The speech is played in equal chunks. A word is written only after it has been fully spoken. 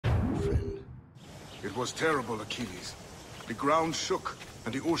It was terrible, Achilles. The ground shook,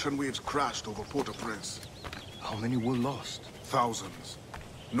 and the ocean waves crashed over Port-au-Prince. How many were lost? Thousands.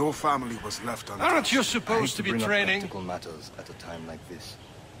 No family was left untouched. Aren't you supposed to be training? Practical matters at a time like this.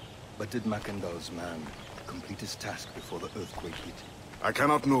 But did Macandal's man complete his task before the earthquake hit? I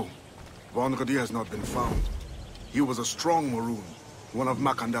cannot know. Vonredi has not been found. He was a strong Maroon, one of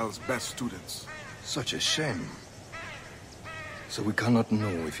Macandal's best students. Such a shame. So we cannot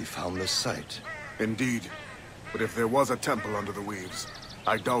know if he found the site. Indeed. But if there was a temple under the waves,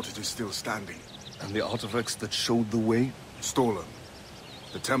 I doubt it is still standing. And the artifacts that showed the way? Stolen.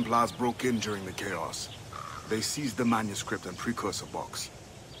 The Templars broke in during the chaos. They seized the manuscript and precursor box.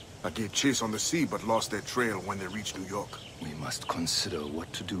 I gave chase on the sea, but lost their trail when they reached New York. We must consider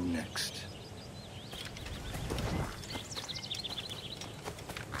what to do next.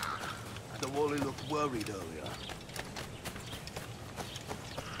 The Wally looked worried earlier.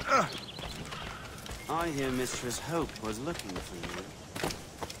 I hear Mistress Hope was looking for you.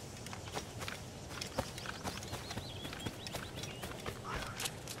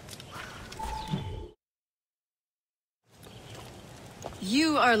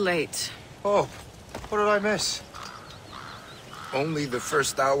 You are late. Oh, what did I miss? Only the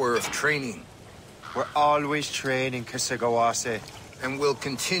first hour of training. We're always training, Kisagawase. And will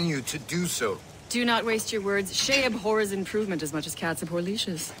continue to do so. Do not waste your words. Shay abhors improvement as much as cats abhor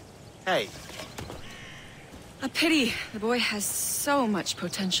leashes. Hey. A pity. The boy has so much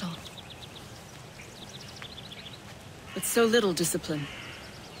potential. But so little discipline.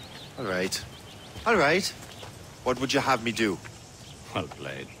 All right. All right. What would you have me do? Well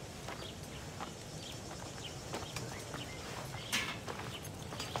played.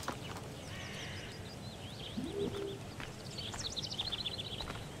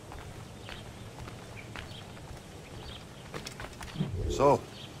 So,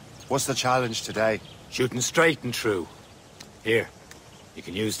 what's the challenge today? Shooting straight and true. Here, you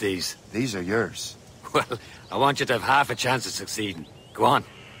can use these. These are yours. Well, I want you to have half a chance of succeeding. Go on.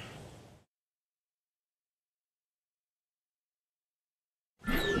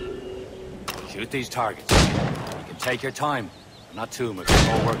 Shoot these targets. You can take your time. Not too much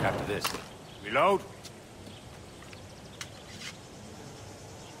more work after this. Reload.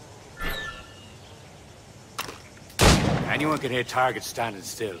 Anyone can hit targets standing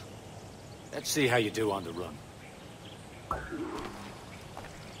still. Let's see how you do on the run.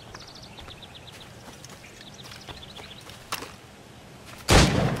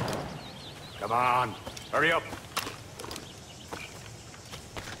 Come on, hurry up.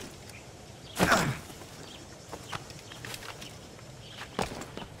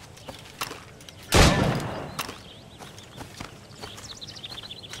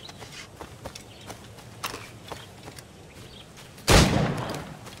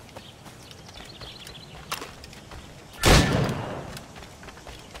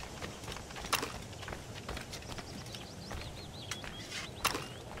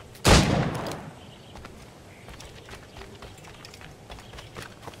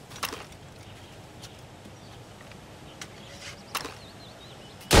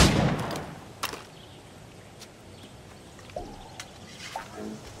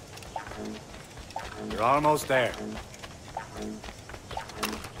 You're almost there.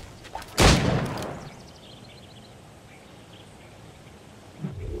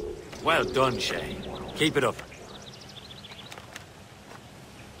 Well done, Shay. Keep it up.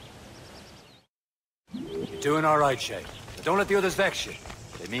 You're doing all right, Shay. But don't let the others vex you.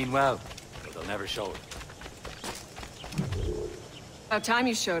 They mean well, but they'll never show it. About time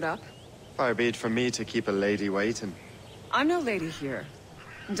you showed up. Far be it from me to keep a lady waiting. I'm no lady here.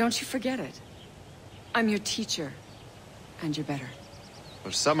 And don't you forget it. I'm your teacher. And you're better.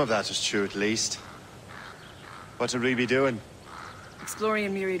 Well, some of that is true, at least. What would we be doing? Exploring a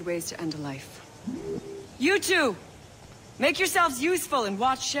myriad ways to end a life. You two! Make yourselves useful and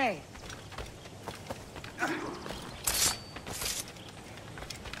watch Shay.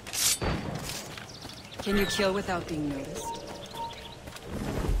 Can you kill without being noticed?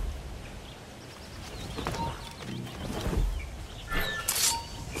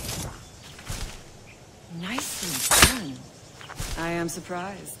 Nicely done. I am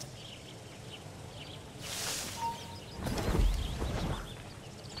surprised.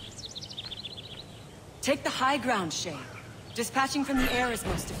 Take the high ground, Shay. Dispatching from the air is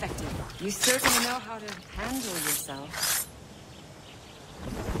most effective. You certainly know how to handle yourself.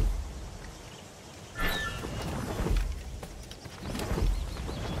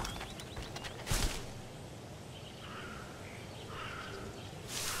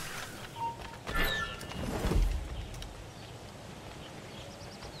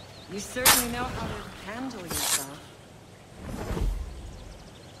 You certainly know how to handle yourself.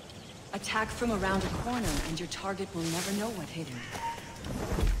 Attack from around a corner, and your target will never know what hit him.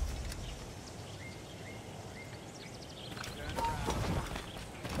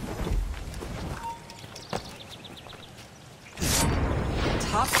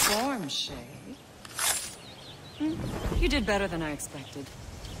 Top form, Shay. You did better than I expected.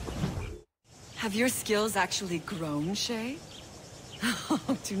 Have your skills actually grown, Shay?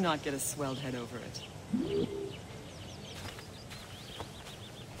 Oh, do not get a swelled head over it.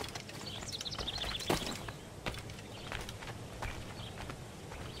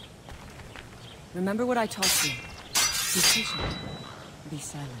 Remember what I taught you. Be patient. Be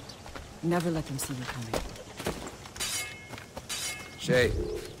silent. Never let them see you coming. Shay,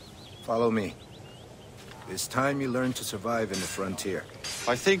 follow me. It's time you learn to survive in the frontier.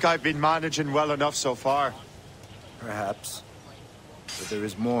 I think I've been managing well enough so far. Perhaps. But there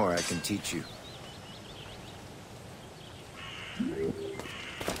is more I can teach you. I need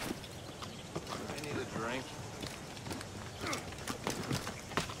a drink.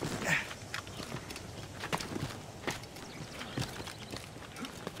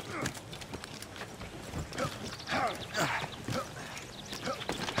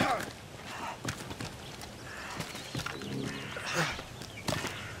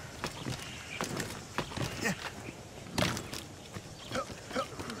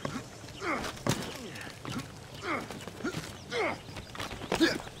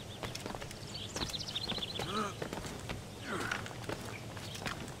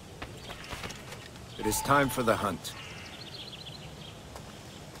 It is time for the hunt.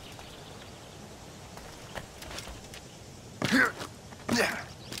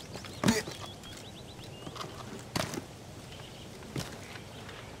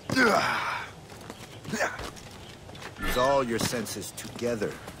 Use all your senses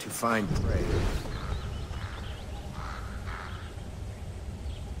together to find prey.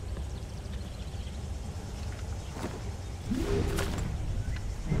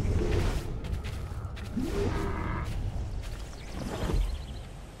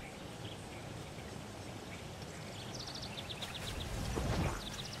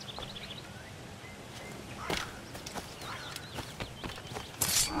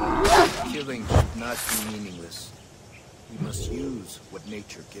 Killing should not be meaningless. We must use what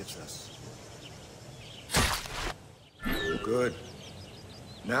nature gives us. Good.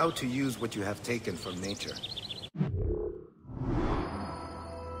 Now to use what you have taken from nature.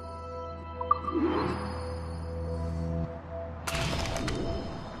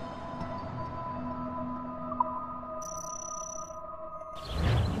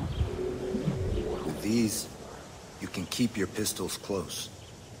 With these, you can keep your pistols close.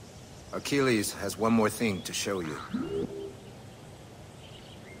 Achilles has one more thing to show you.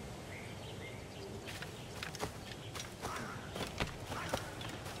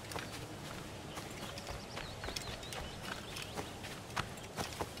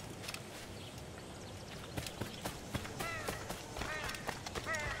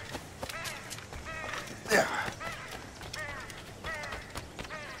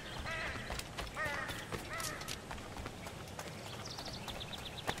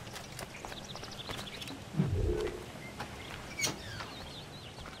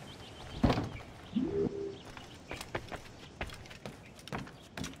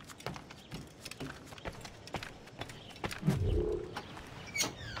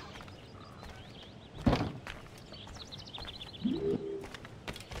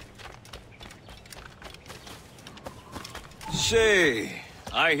 Shay,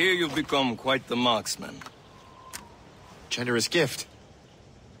 I hear you've become quite the marksman. Generous gift.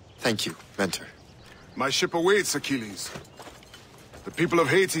 Thank you, mentor. My ship awaits, Achilles. The people of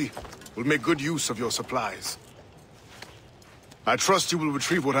Haiti will make good use of your supplies. I trust you will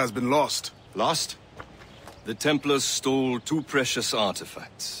retrieve what has been lost. Lost? The Templars stole 2 precious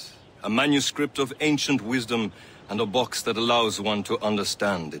artifacts. A manuscript of ancient wisdom and a box that allows one to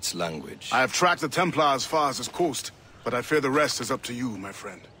understand its language. I have tracked the Templar as far as this coast, but I fear the rest is up to you, my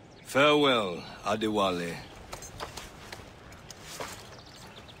friend. Farewell, Adewale.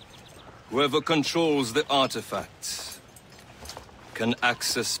 Whoever controls the artifacts can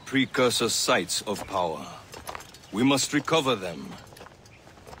access precursor sites of power. We must recover them,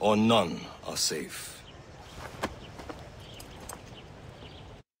 or none are safe.